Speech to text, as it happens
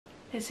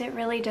Is it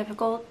really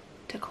difficult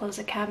to close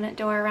a cabinet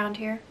door around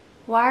here?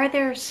 Why are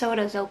there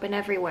sodas open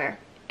everywhere?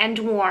 And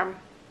warm.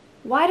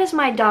 Why does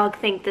my dog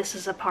think this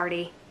is a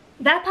party?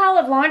 That pile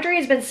of laundry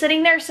has been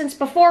sitting there since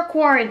before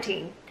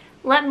quarantine.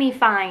 Let me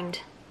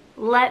find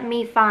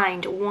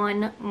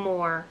one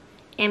more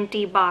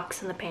empty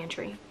box in the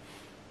pantry.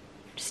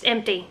 Just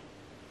empty.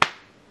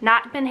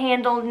 Not been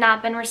handled,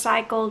 not been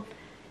recycled.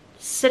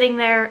 Sitting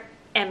there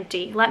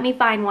empty. Let me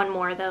find one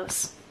more of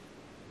those.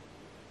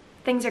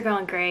 Things are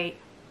going great.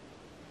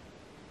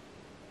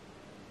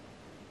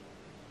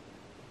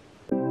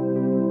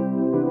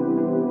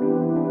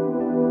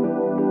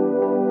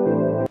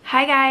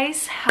 Hi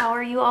guys, how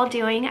are you all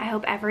doing? I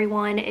hope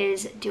everyone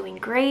is doing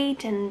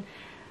great and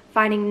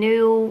finding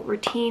new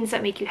routines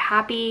that make you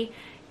happy.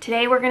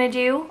 Today we're gonna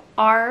do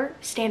our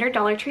standard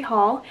Dollar Tree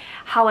haul.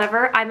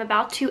 However, I'm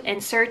about to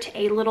insert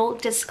a little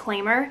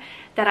disclaimer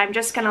that I'm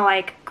just gonna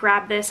like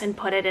grab this and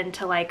put it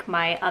into like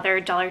my other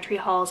Dollar Tree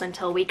hauls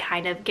until we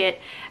kind of get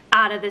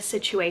out of this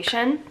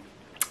situation.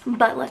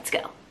 But let's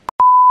go.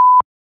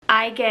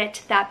 I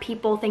get that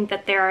people think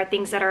that there are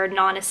things that are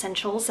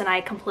non-essentials, and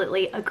I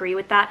completely agree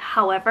with that.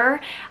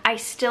 However, I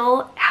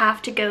still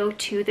have to go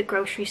to the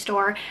grocery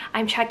store.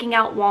 I'm checking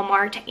out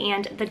Walmart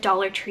and the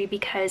Dollar Tree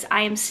because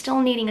I am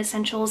still needing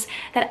essentials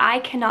that I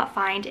cannot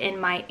find in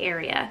my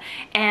area.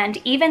 And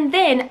even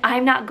then,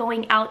 I'm not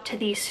going out to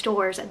these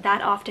stores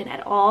that often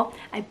at all.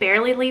 I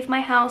barely leave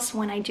my house.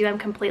 When I do, I'm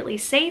completely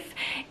safe.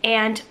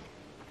 And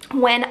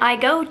when I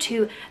go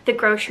to the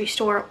grocery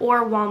store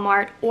or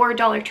Walmart or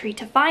Dollar Tree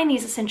to find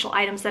these essential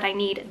items that I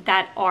need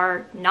that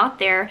are not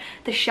there,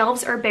 the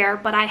shelves are bare,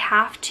 but I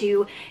have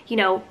to, you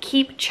know,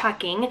 keep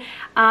checking.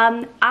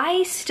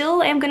 I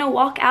still am gonna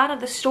walk out of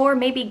the store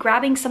maybe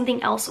grabbing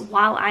something else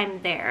while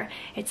I'm there.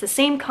 It's the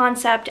same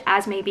concept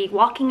as maybe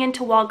walking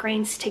into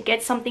Walgreens to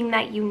get something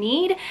that you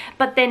need,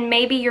 but then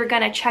maybe you're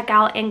gonna check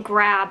out and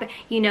grab,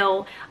 you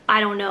know, I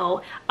don't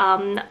know,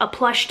 a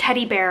plush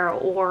teddy bear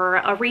or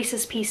a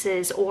Reese's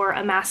Pieces or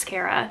a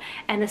mascara.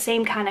 And the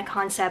same kind of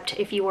concept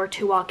if you were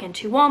to walk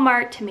into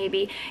Walmart to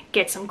maybe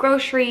get some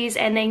groceries,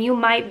 and then you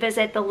might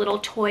visit the little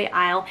toy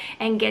aisle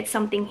and get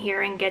something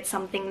here and get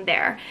something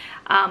there.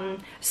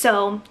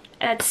 So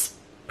that's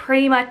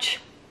pretty much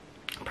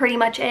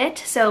it.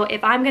 So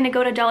if I'm gonna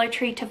go to Dollar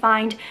Tree to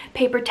find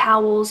paper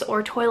towels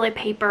or toilet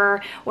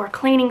paper or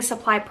cleaning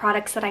supply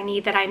products that I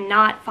need that I'm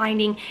not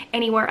finding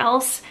anywhere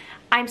else,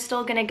 I'm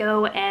still gonna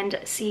go and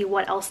see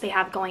what else they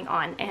have going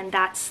on, and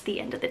that's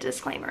the end of the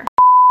disclaimer.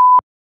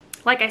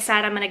 Like I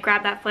said, I'm gonna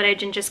grab that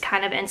footage and just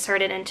kind of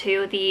insert it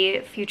into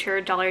the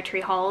future Dollar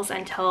Tree hauls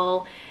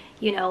until,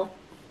 you know,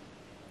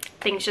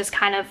 things just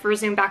kind of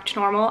resume back to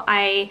normal.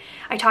 I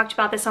talked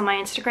about this on my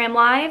Instagram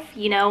live,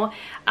 you know,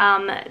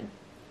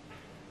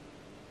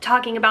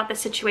 talking about the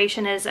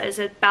situation is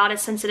about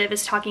as sensitive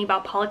as talking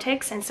about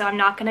politics, and so I'm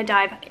not gonna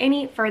dive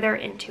any further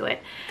into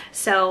it.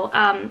 So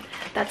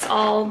that's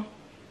all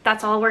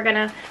we're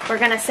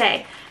gonna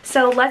say.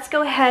 So let's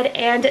go ahead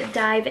and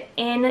dive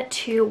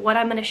into what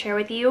I'm gonna share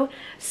with you.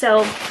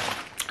 So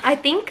I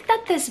think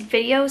that this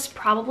video is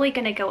probably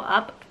gonna go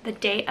up the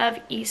day of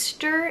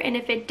Easter, and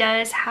if it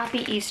does, happy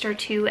Easter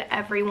to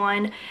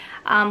everyone.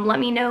 Let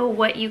me know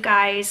what you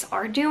guys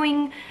are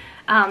doing.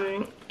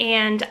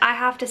 And I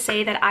have to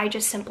say that I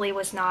just simply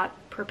was not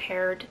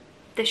prepared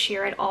this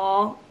year at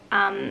all.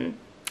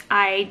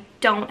 I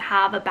don't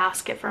have a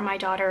basket for my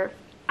daughter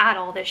at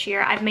all this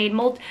year.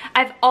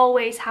 I've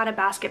always had a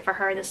basket for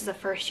her. This is the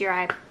first year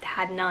I've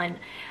had none.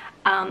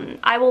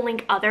 I will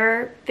link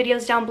other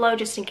videos down below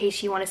just in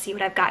case you want to see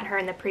what I've gotten her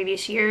in the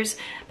previous years.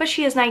 But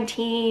she is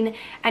 19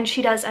 and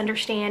she does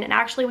understand, and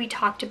actually we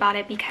talked about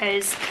it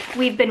because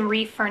we've been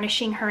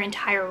refurnishing her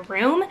entire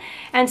room,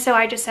 and so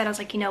I just said, I was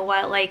like, you know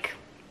what, like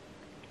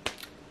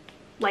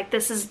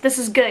this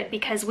is good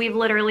because we've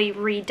literally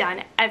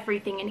redone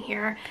everything in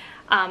here.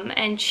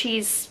 And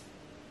she's,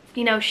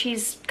 you know,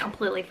 she's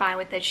completely fine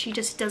with it. She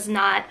just does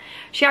not,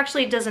 she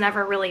actually doesn't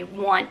ever really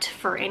want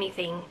for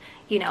anything,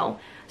 you know.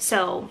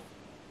 So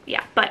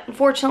yeah, but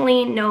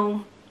unfortunately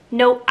no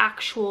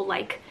actual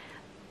like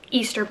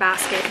Easter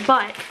basket.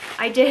 But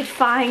I did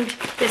find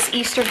this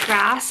Easter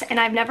grass, and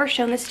I've never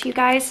shown this to you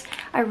guys.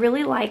 I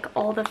really like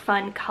all the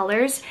fun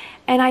colors,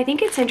 and I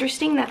think it's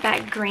interesting that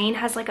that green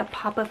has like a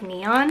pop of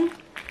neon.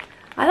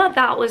 I thought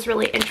that was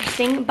really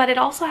interesting, but it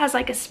also has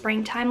like a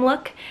springtime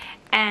look,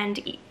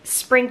 and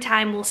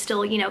springtime will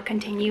still, you know,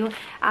 continue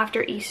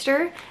after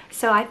Easter.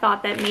 So I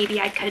thought that maybe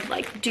I could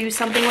like do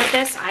something with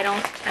this. I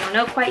don't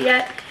know quite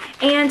yet.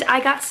 And I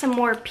got some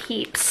more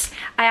Peeps.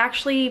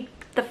 The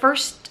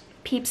first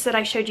Peeps that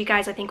I showed you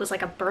guys I think was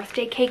like a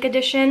birthday cake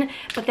edition,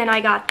 but then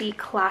I got the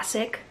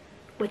classic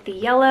with the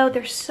yellow.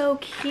 They're so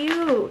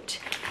cute.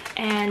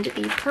 And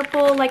the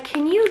purple. Like,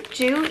 can you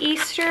do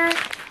Easter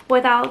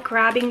without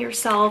grabbing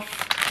yourself,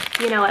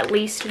 you know, at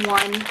least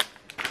one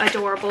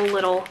adorable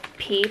little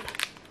Peep?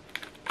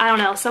 I don't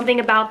know, something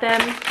about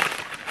them.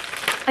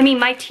 I mean,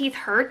 my teeth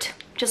hurt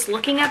just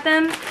looking at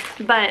them,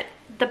 but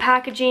the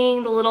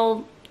packaging, the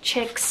little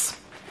chicks,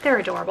 they're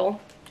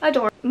adorable.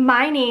 Adorable.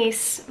 My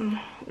niece,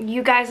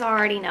 you guys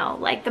already know,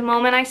 like the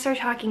moment I start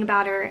talking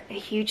about her, a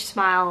huge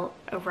smile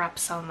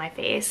erupts on my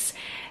face.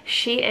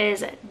 She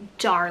is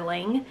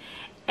darling,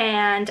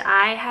 and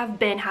I have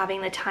been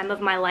having the time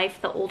of my life.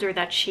 The older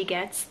that she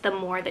gets, the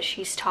more that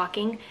she's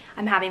talking.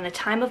 I'm having the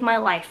time of my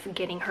life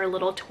getting her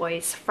little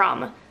toys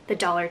from the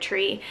Dollar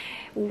Tree.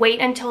 Wait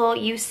until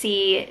you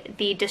see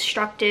the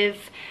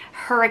destructive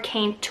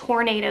hurricane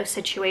tornado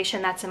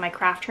situation that's in my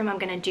craft room. I'm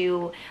gonna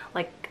do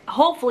like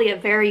hopefully a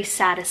very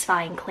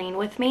satisfying clean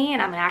with me,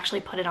 and I'm gonna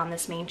actually put it on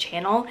this main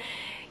channel.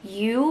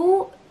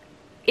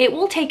 It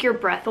will take your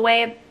breath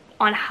away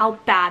on how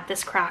bad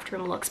this craft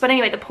room looks. But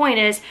anyway, the point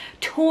is,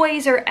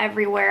 toys are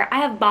everywhere. I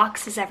have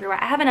boxes everywhere.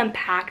 I haven't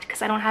unpacked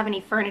because I don't have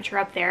any furniture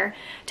up there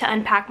to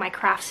unpack my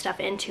craft stuff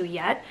into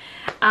yet.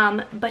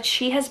 But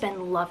she has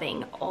been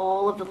loving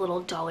all of the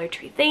little Dollar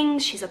Tree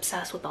things. She's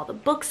obsessed with all the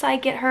books I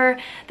get her.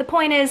 The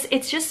point is,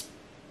 it's just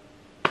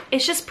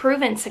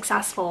proven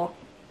successful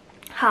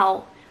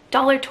how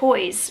dollar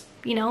toys,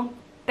 you know,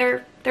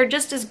 they're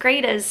just as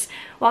great as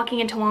walking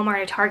into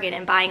Walmart or Target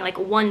and buying like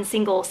one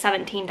single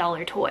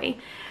 $17 toy.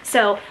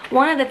 So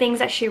one of the things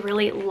that she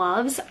really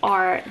loves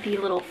are the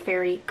little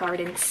fairy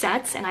garden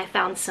sets, and I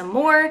found some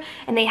more,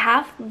 and they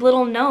have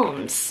little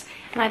gnomes,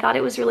 and I thought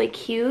it was really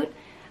cute.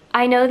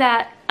 I know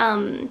that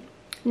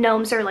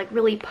gnomes are like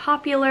really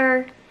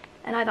popular,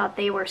 and I thought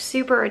they were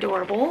super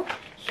adorable.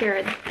 Here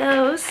are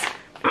those.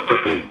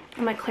 I'm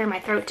gonna clear my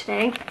throat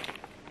today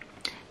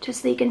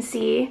just so you can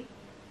see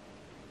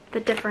the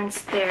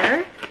difference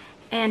there.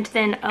 And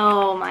then,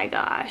 oh my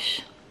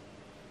gosh,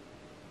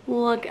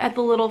 look at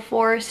the little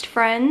forest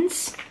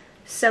friends.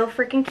 So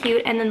freaking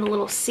cute. And then the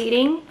little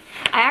seating.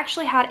 I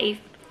actually had a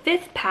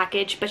 5th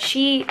package, but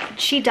she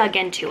dug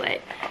into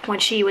it when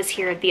she was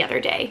here the other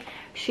day.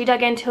 She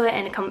dug into it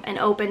and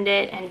opened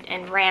it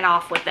and ran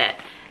off with it.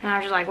 And I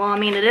was just like, well, I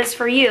mean, it is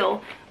for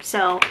you.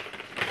 So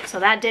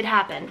that did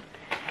happen.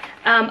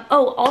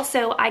 Oh,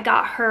 also I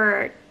got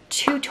her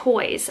 2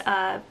 toys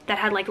that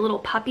had like little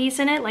puppies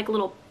in it, like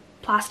little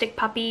plastic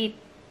puppy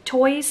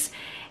toys,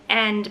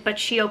 but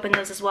she opened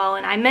those as well,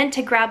 and I meant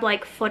to grab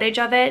like footage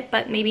of it,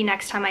 but maybe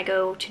next time I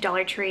go to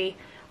Dollar Tree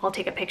I'll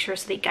take a picture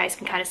so that you guys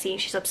can kind of see.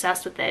 She's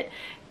obsessed with it.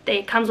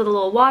 It comes with a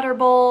little water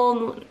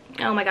bowl.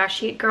 Oh my gosh,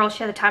 she had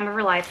the time of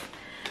her life.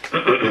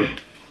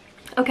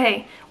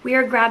 Okay, we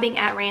are grabbing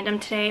at random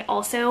today.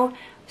 Also,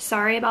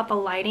 sorry about the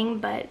lighting,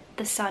 but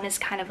the sun is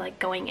kind of like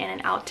going in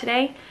and out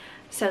today,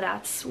 so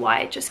that's why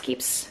it just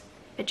keeps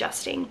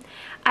adjusting.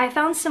 I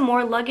found some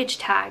more luggage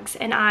tags,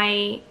 and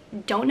I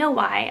don't know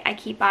why I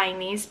keep buying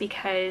these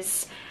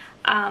because,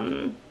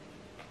 well,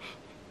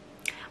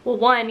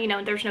 one, you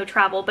know, there's no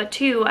travel, but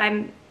 2,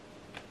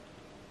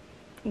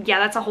 yeah,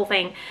 that's a whole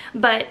thing.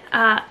 But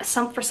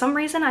for some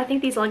reason, I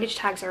think these luggage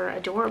tags are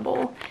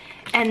adorable.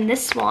 And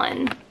this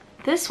one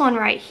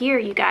right here,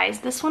 you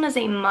guys, this one is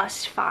a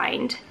must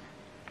find.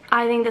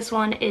 I think this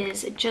one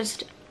is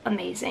just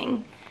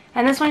amazing.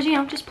 And this one's, you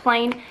know, just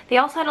plain. They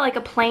also had like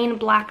a plain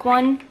black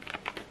one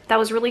that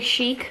was really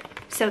chic.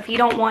 So if you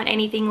don't want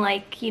anything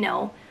like, you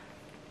know,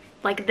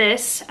 like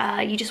this,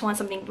 you just want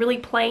something really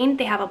plain,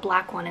 they have a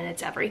black one and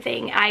it's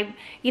everything.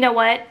 You know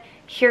what?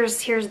 Here's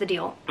the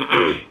deal.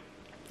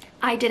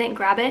 I didn't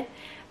grab it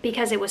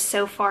because it was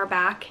so far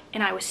back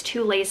and I was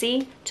too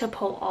lazy to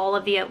pull all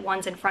of the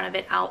ones in front of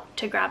it out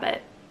to grab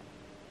it.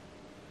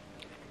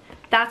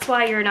 That's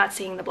why you're not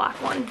seeing the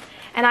black one.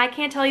 And I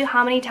can't tell you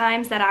how many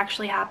times that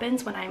actually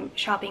happens when I'm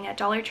shopping at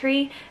Dollar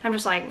Tree. I'm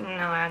just like, no,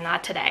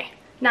 not today.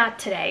 Not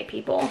today,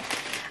 people.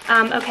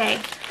 Okay,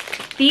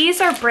 these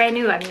are brand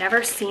new. I've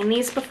never seen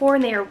these before,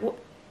 and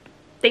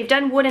they've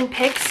done wooden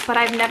picks, but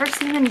I've never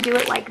seen them do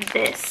it like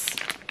this.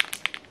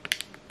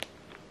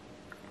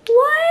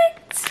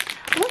 What?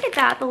 Look at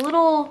that, the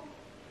little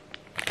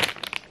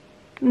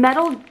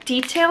metal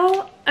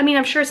detail. I mean,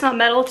 I'm sure it's not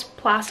metal, it's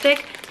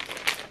plastic.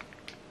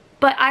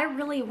 But I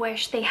really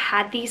wish they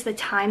had these the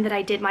time that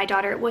I did my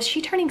daughter. Was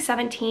she turning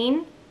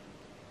 17?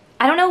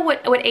 I don't know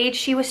what age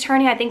she was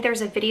turning. I think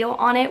there's a video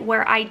on it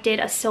where I did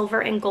a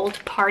silver and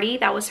gold party.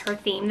 That was her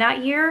theme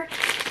that year.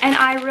 And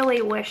I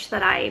really wish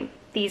that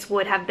these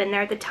would have been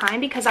there at the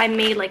time, because I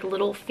made like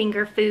little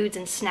finger foods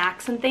and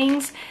snacks and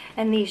things.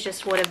 And these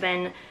just would have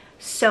been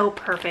so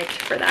perfect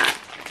for that.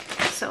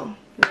 So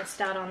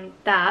missed out on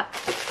that.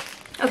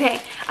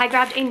 Okay, I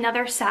grabbed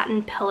another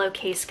satin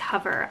pillowcase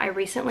cover. I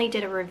recently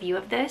did a review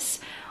of this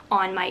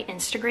on my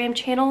Instagram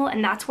channel,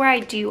 and that's where I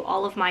do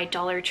all of my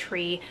Dollar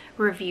Tree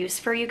reviews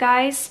for you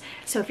guys.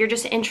 So if you're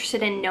just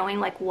interested in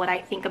knowing like what I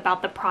think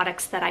about the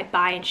products that I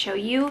buy and show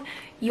you,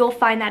 you'll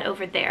find that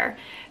over there.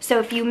 So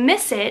if you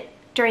miss it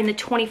during the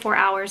 24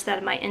 hours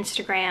that my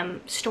Instagram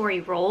story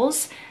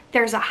rolls,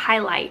 there's a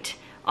highlight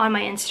on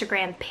my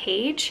Instagram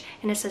page,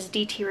 and it says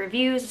DT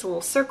Reviews. It's a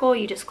little circle,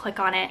 you just click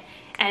on it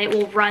and it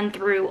will run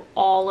through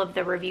all of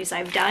the reviews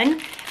I've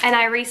done. And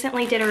I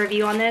recently did a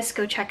review on this.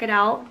 Go check it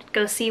out.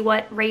 Go see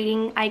what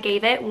rating I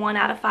gave it, 1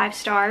 out of 5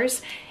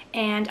 stars.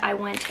 And I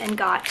went and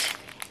got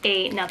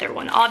another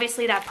one.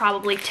 Obviously that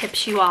probably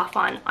tips you off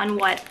on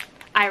what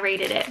I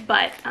rated it,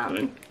 but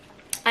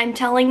I'm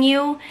telling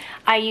you,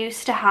 I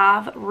used to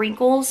have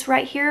wrinkles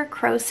right here,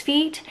 crow's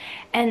feet,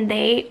 and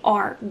they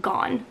are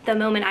gone the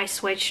moment I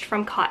switched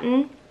from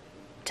cotton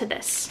to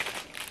this.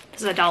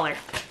 This is $1.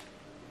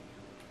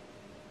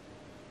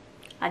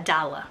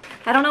 $1.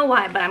 I don't know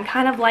why, but I'm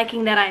kind of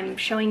liking that I'm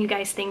showing you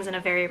guys things in a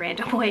very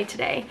random way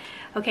today.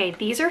 Okay,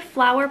 these are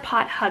flower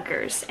pot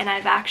huggers, and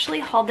I've actually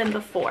hauled them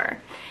before.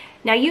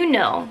 Now, you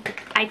know,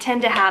 I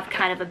tend to have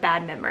kind of a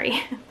bad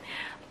memory,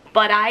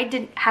 but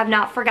I have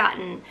not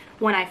forgotten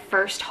when I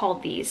first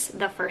hauled these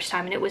the first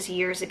time, and it was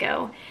years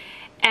ago,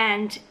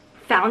 and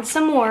found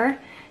some more.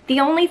 The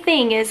only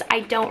thing is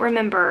I don't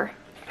remember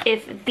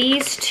if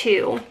these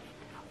two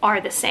are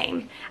the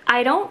same.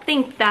 I don't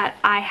think that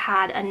I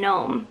had a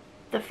gnome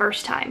the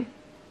first time,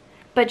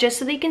 but just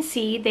so that you can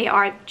see, they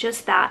are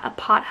just that, a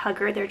pot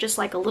hugger. They're just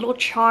like a little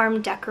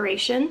charm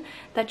decoration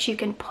that you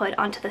can put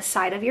onto the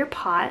side of your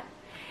pot.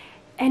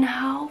 And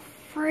how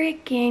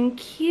freaking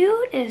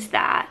cute is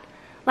that?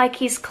 Like,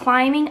 he's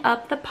climbing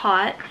up the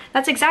pot.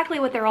 That's exactly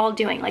what they're all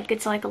doing. Like,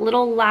 it's like a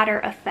little ladder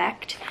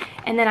effect.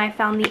 And then I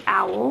found the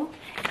owl,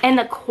 and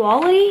the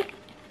quality,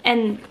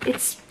 and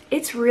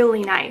it's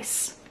really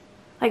nice.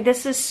 Like,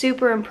 this is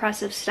super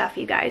impressive stuff,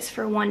 you guys,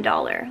 for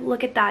 $1.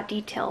 Look at that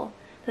detail.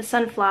 The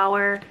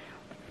sunflower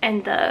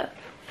and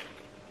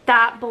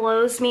that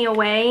blows me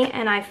away,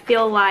 and I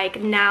feel like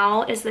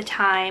now is the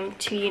time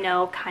to, you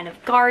know, kind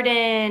of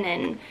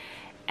garden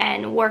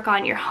and work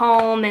on your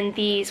home, and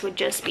these would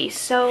just be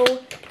so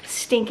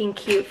stinking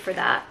cute for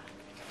that.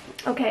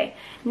 Okay,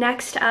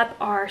 next up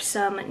are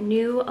some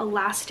new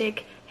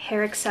elastic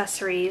hair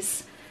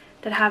accessories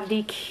that have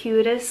the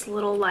cutest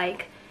little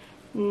like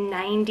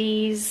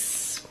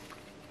 90s,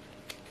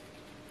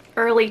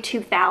 early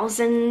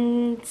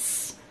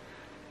 2000s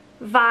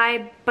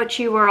vibe, but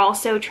you were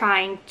also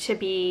trying to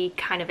be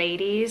kind of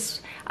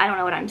 80s. I don't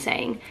know what I'm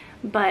saying.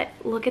 But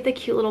look at the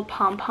cute little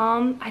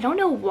pom-pom. I don't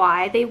know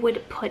why they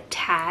would put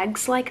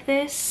tags like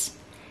this.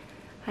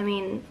 I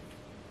mean,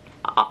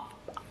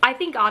 I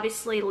think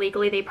obviously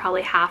legally they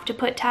probably have to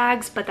put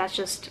tags, but that's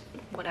just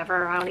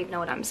whatever. I don't even know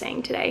what I'm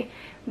saying today.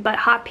 But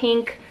hot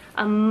pink,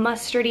 a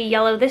mustardy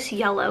yellow. This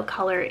yellow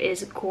color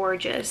is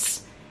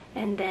gorgeous.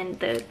 And then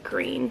the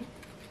green.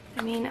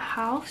 I mean,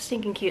 how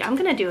stinking cute. I'm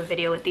gonna do a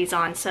video with these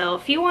on, so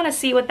if you wanna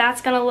see what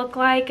that's gonna look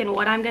like and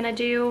what I'm gonna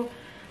do,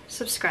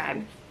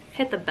 subscribe.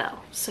 Hit the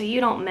bell so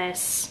you don't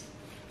miss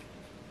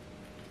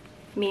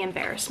me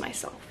embarrass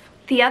myself.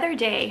 The other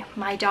day,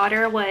 my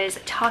daughter was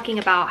talking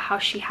about how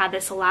she had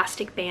this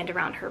elastic band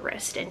around her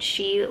wrist, and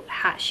she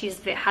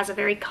has a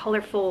very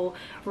colorful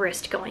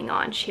wrist going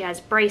on. She has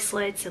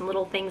bracelets and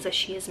little things that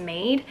she has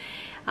made.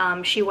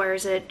 She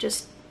wears it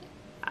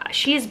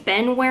she has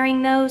been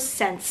wearing those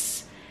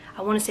since,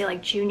 I want to say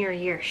like junior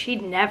year. She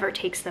never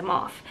takes them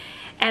off.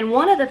 And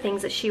one of the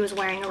things that she was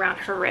wearing around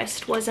her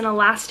wrist was an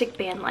elastic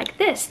band like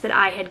this that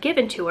I had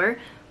given to her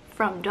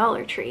from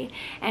Dollar Tree.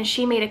 And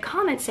she made a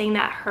comment saying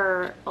that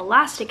her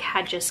elastic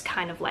had just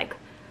kind of like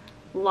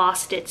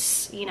lost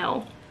its, you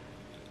know,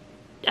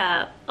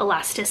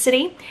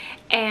 elasticity.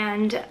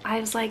 And I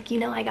was like, you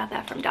know, I got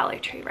that from Dollar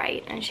Tree,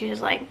 right? And she was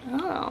like,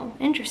 oh,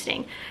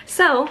 interesting.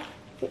 So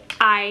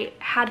I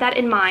had that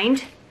in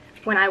mind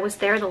when I was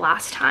there the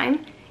last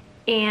time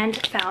and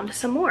found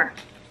some more.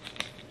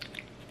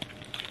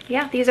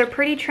 Yeah, these are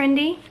pretty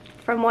trendy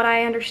from what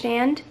I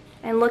understand.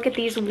 And look at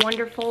these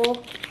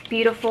wonderful,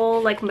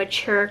 beautiful, like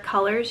mature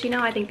colors. You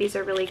know, I think these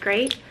are really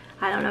great.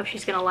 I don't know if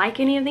she's gonna like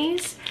any of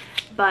these,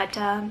 but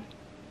I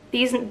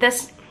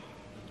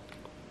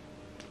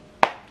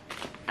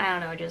don't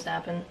know what just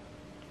happened.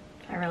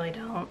 I really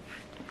don't.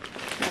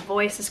 My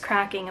voice is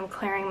cracking, I'm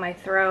clearing my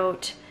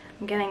throat.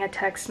 I'm getting a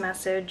text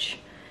message.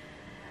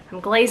 I'm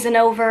glazing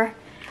over.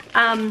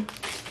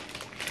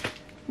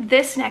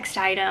 This next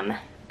item,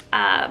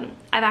 I've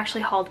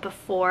actually hauled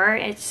before.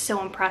 It's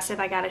so impressive,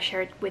 I gotta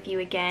share it with you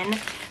again.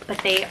 But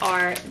they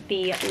are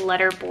the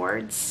letter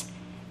boards.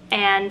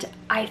 And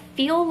I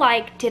feel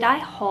like, did I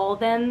haul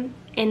them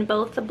in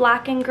both the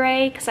black and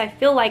gray? Because I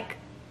feel like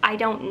I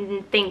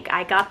don't think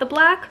I got the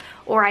black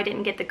or I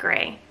didn't get the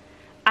gray.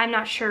 I'm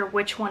not sure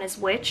which one is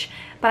which,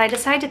 but I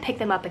decided to pick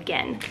them up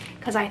again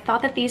because I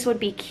thought that these would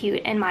be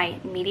cute in my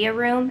media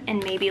room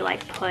and maybe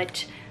like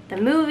put the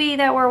movie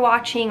that we're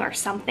watching or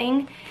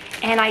something.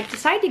 And I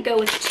decided to go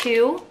with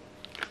 2,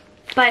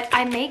 but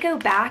I may go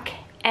back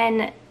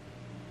and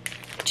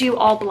do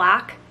all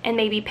black and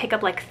maybe pick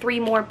up like 3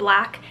 more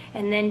black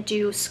and then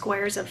do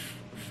squares of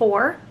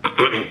 4.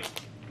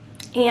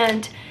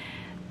 And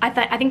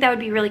I think that would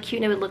be really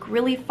cute and it would look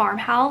really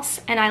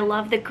farmhouse, and I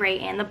love the gray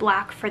and the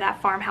black for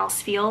that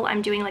farmhouse feel.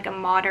 I'm doing like a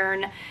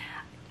modern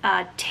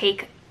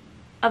take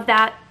of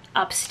that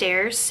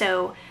upstairs,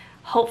 so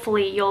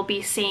hopefully you'll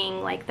be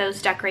seeing like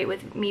those decorate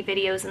with me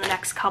videos in the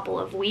next couple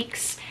of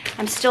weeks.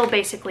 I'm still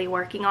basically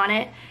working on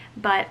it,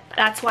 but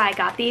that's why I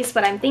got these.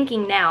 But I'm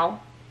thinking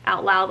now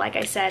out loud, like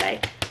I said,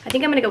 I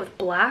think I'm gonna go with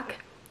black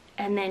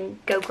and then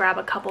go grab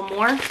a couple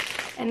more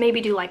and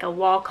maybe do like a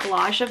wall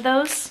collage of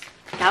those.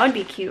 That would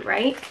be cute,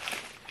 right?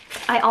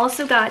 I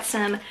also got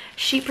some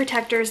sheet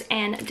protectors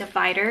and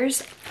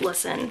dividers.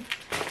 Listen,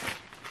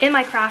 in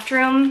my craft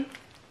room,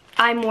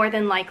 I more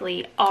than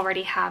likely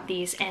already have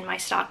these in my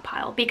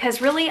stockpile,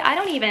 because really I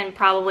don't even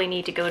probably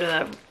need to go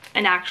to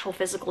an actual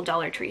physical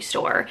Dollar Tree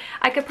store.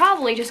 I could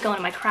probably just go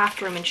into my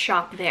craft room and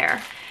shop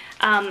there.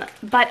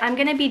 But I'm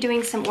gonna be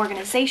doing some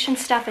organization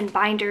stuff and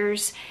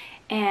binders,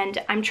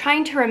 and I'm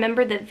trying to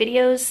remember the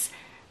videos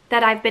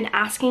that I've been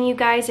asking you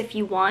guys if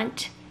you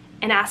want,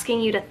 and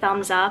asking you to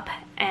thumbs up,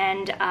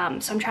 and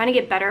so I'm trying to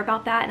get better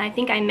about that. And I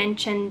think I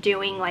mentioned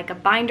doing like a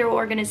binder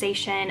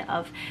organization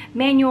of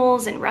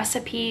manuals and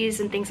recipes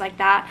and things like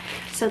that,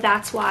 so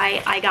that's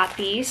why I got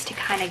these, to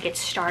kind of get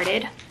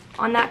started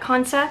on that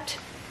concept.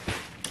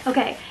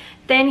 Okay,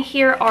 then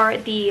here are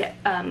the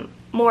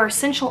more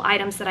essential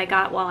items that I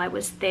got while I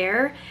was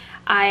there.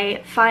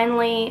 I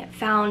finally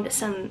found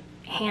some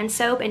hand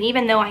soap, and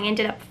even though I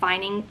ended up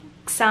finding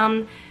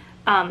some,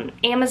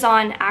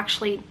 Amazon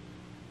actually,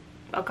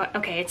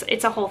 okay,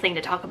 it's a whole thing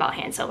to talk about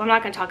hand soap. I'm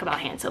not going to talk about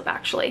hand soap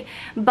actually,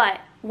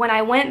 but when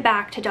I went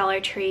back to Dollar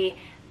Tree,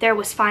 there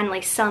was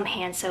finally some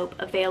hand soap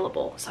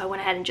available, so I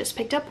went ahead and just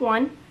picked up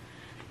one.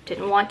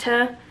 Didn't want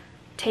to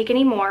take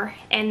any more.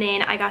 And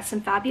then I got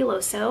some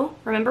Fabuloso.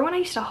 Remember when I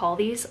used to haul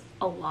these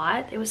a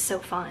lot? It was so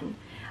fun.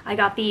 I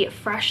got the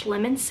fresh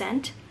lemon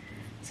scent,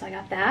 so I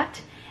got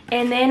that.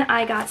 And then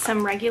I got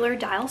some regular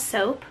Dial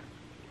soap.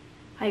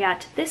 I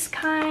got this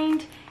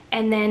kind,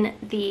 and then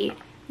the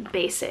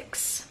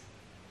basics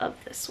of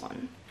this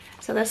one.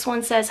 So this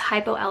one says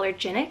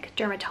hypoallergenic,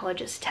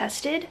 dermatologist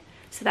tested,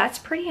 so that's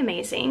pretty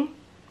amazing,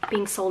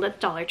 being sold at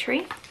Dollar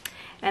Tree.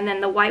 And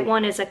then the white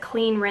one is a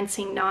clean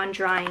rinsing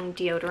non-drying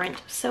deodorant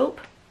soap,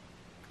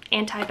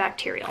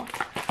 antibacterial,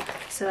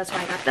 so that's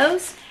why I got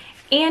those.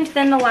 And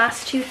then the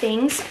last two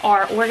things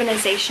are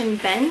organization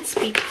bins,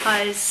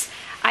 because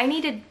I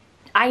need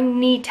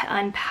to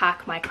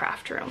unpack my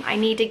craft room. I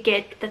need to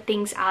get the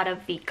things out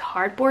of the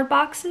cardboard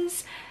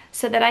boxes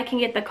so that I can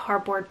get the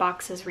cardboard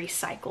boxes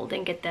recycled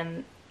and get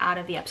them out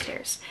of the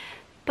upstairs.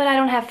 But I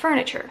don't have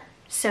furniture.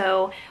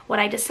 So what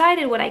I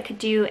decided what I could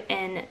do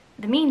in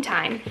the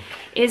meantime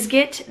is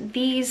get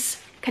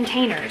these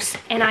containers,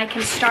 and I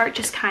can start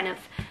just kind of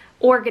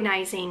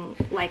organizing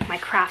like my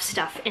craft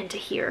stuff into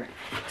here.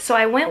 So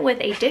I went with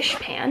a dish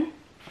pan.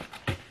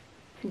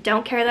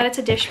 Don't care that it's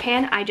a dish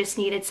pan, I just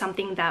needed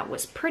something that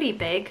was pretty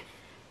big,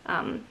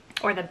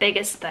 or the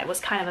biggest that was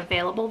kind of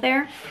available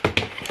there.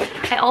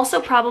 I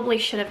also probably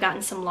should have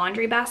gotten some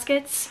laundry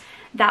baskets.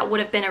 That would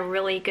have been a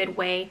really good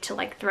way to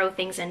like throw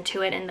things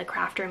into it in the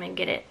craft room and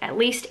get it at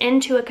least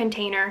into a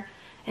container,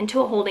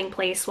 into a holding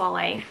place while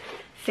I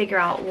figure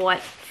out what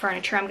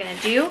furniture I'm gonna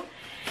do.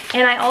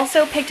 And I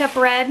also picked up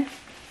red.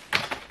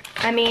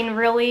 I mean,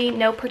 really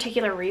no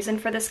particular reason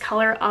for this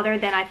color other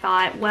than I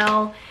thought,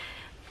 well,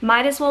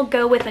 might as well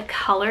go with a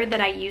color that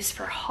I use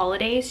for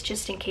holidays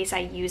just in case I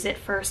use it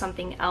for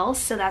something else.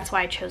 So that's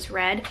why I chose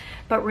red.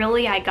 But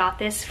really I got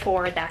this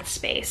for that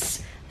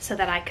space so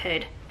that I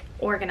could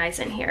organize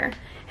in here.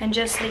 And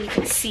just so you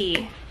can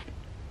see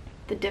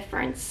the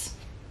difference,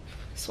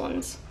 this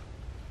one's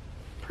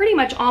pretty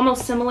much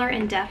almost similar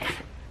in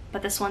depth,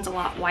 but this one's a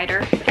lot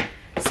wider.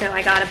 So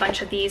I got a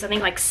bunch of these, I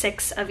think like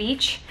 6 of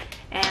each.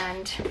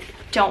 And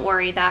don't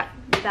worry, that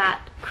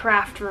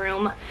craft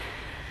room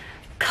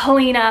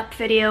cleanup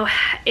video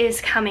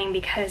is coming,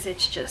 because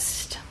it's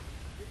just,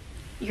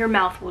 your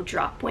mouth will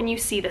drop when you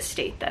see the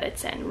state that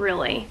it's in,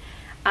 really.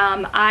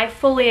 I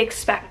fully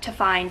expect to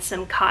find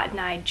some Cotton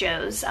Eye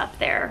Joes up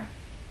there,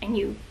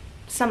 and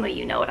some of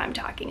you know what I'm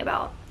talking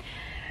about.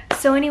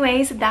 So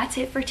anyways, that's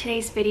it for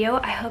today's video.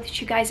 I hope that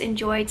you guys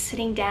enjoyed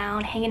sitting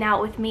down, hanging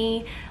out with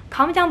me.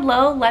 Comment down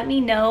below, let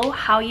me know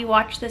how you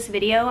watched this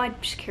video. I'm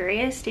just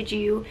curious, do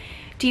you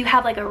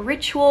have like a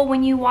ritual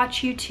when you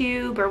watch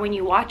YouTube, or when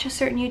you watch a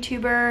certain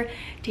YouTuber?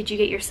 Did you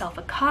get yourself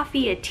a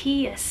coffee, a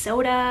tea, a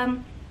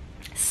soda,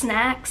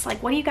 snacks?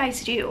 Like, what do you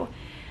guys do?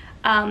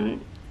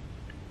 When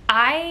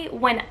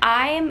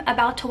I'm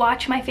about to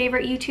watch my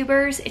favorite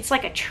YouTubers, it's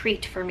like a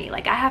treat for me.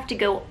 Like, I have to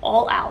go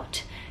all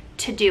out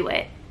to do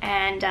it.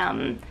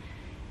 And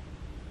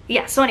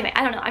yeah, so anyway,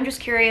 I don't know, I'm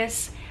just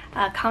curious.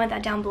 Comment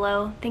that down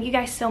below. Thank you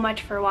guys so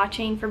much for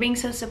watching, for being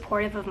so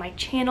supportive of my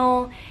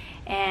channel,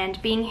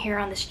 and being here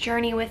on this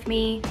journey with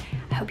me.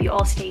 I hope you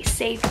all stay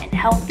safe and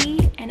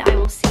healthy, and I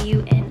will see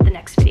you in the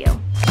next video.